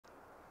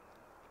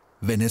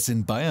Wenn es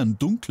in Bayern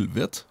dunkel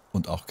wird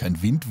und auch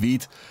kein Wind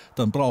weht,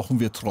 dann brauchen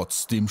wir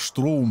trotzdem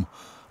Strom,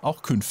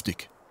 auch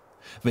künftig.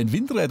 Wenn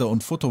Windräder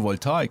und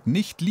Photovoltaik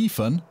nicht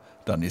liefern,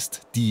 dann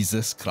ist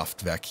dieses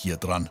Kraftwerk hier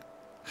dran.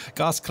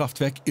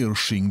 Gaskraftwerk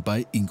Irsching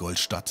bei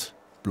Ingolstadt.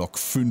 Block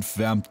 5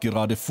 wärmt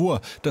gerade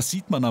vor. Das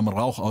sieht man am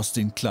Rauch aus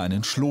den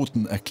kleinen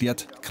Schloten,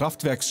 erklärt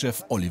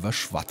Kraftwerkschef Oliver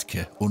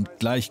Schwadtke. Und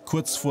gleich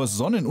kurz vor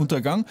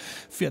Sonnenuntergang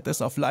fährt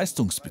es auf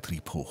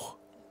Leistungsbetrieb hoch.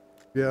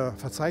 Wir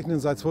verzeichnen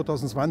seit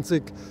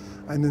 2020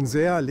 einen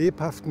sehr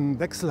lebhaften,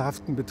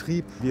 wechselhaften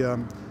Betrieb. Wir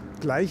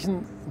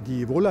gleichen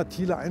die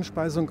volatile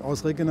Einspeisung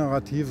aus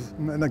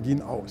regenerativen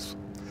Energien aus.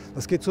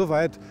 Das geht so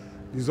weit,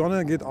 die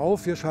Sonne geht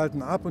auf, wir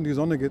schalten ab und die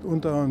Sonne geht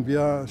unter und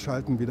wir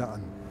schalten wieder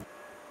an.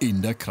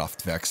 In der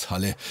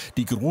Kraftwerkshalle,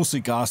 die große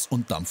Gas-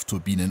 und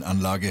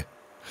Dampfturbinenanlage.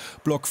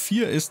 Block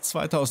 4 ist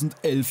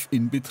 2011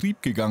 in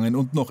Betrieb gegangen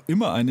und noch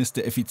immer eines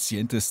der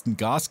effizientesten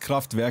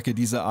Gaskraftwerke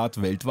dieser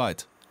Art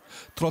weltweit.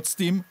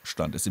 Trotzdem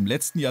stand es im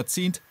letzten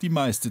Jahrzehnt die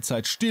meiste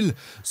Zeit still,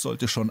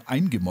 sollte schon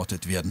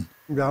eingemottet werden.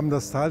 Wir haben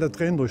das Tal der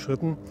Tränen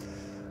durchschritten.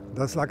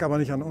 Das lag aber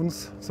nicht an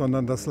uns,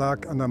 sondern das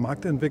lag an der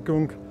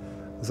Marktentwicklung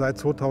seit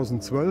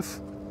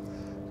 2012.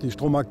 Die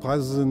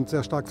Strommarktpreise sind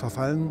sehr stark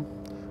verfallen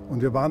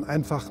und wir waren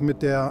einfach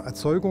mit der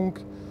Erzeugung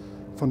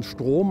von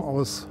Strom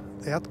aus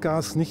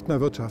Erdgas nicht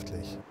mehr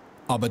wirtschaftlich.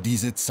 Aber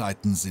diese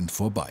Zeiten sind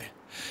vorbei.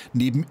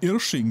 Neben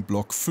Irsching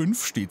Block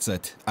 5 steht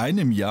seit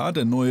einem Jahr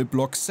der neue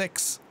Block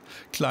 6.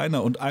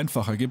 Kleiner und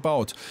einfacher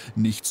gebaut,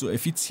 nicht so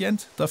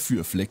effizient,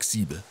 dafür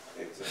flexibel.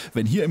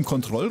 Wenn hier im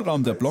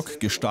Kontrollraum der Block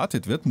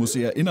gestartet wird, muss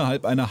er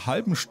innerhalb einer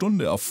halben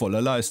Stunde auf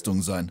voller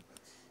Leistung sein.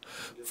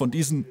 Von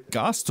diesen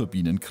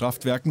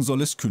Gasturbinenkraftwerken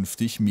soll es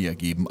künftig mehr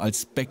geben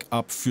als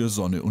Backup für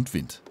Sonne und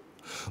Wind.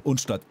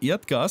 Und statt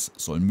Erdgas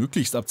soll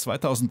möglichst ab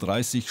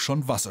 2030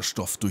 schon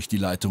Wasserstoff durch die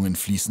Leitungen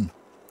fließen.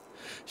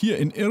 Hier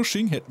in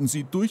Irsching hätten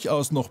sie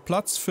durchaus noch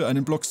Platz für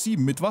einen Block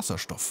 7 mit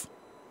Wasserstoff.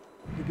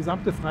 Die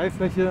gesamte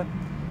Freifläche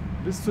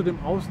bis zu dem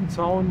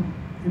Außenzaun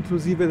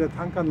inklusive der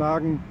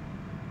Tankanlagen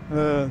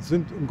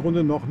sind im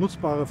Grunde noch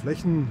nutzbare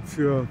Flächen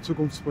für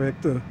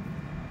Zukunftsprojekte,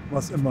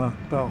 was immer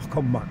da auch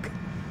kommen mag.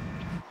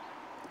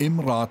 Im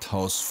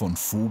Rathaus von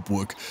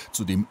Vohburg,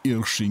 zu dem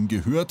Irsching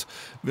gehört,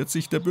 wird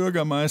sich der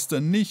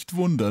Bürgermeister nicht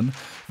wundern,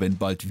 wenn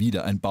bald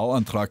wieder ein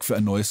Bauantrag für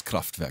ein neues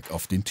Kraftwerk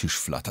auf den Tisch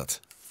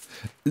flattert.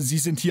 Sie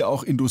sind hier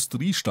auch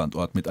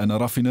Industriestandort mit einer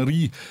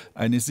Raffinerie.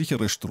 Eine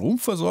sichere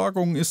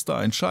Stromversorgung ist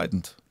da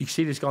entscheidend. Ich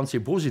sehe das Ganze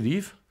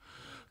positiv,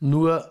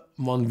 nur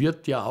man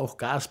wird ja auch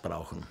Gas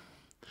brauchen.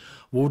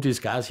 Wo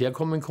das Gas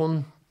herkommen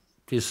kann,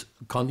 das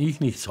kann ich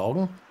nicht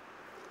sagen.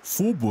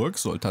 Vohburg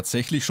soll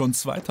tatsächlich schon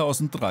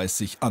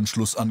 2030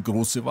 Anschluss an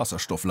große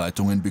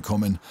Wasserstoffleitungen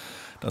bekommen.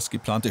 Das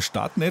geplante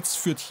Startnetz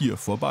führt hier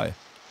vorbei.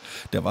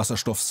 Der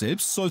Wasserstoff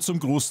selbst soll zum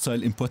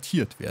Großteil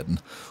importiert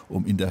werden,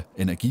 um in der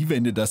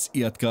Energiewende das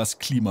Erdgas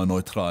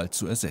klimaneutral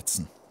zu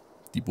ersetzen.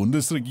 Die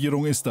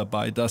Bundesregierung ist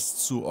dabei,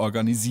 das zu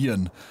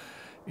organisieren.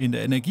 In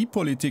der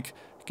Energiepolitik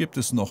gibt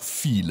es noch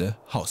viele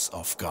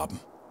Hausaufgaben.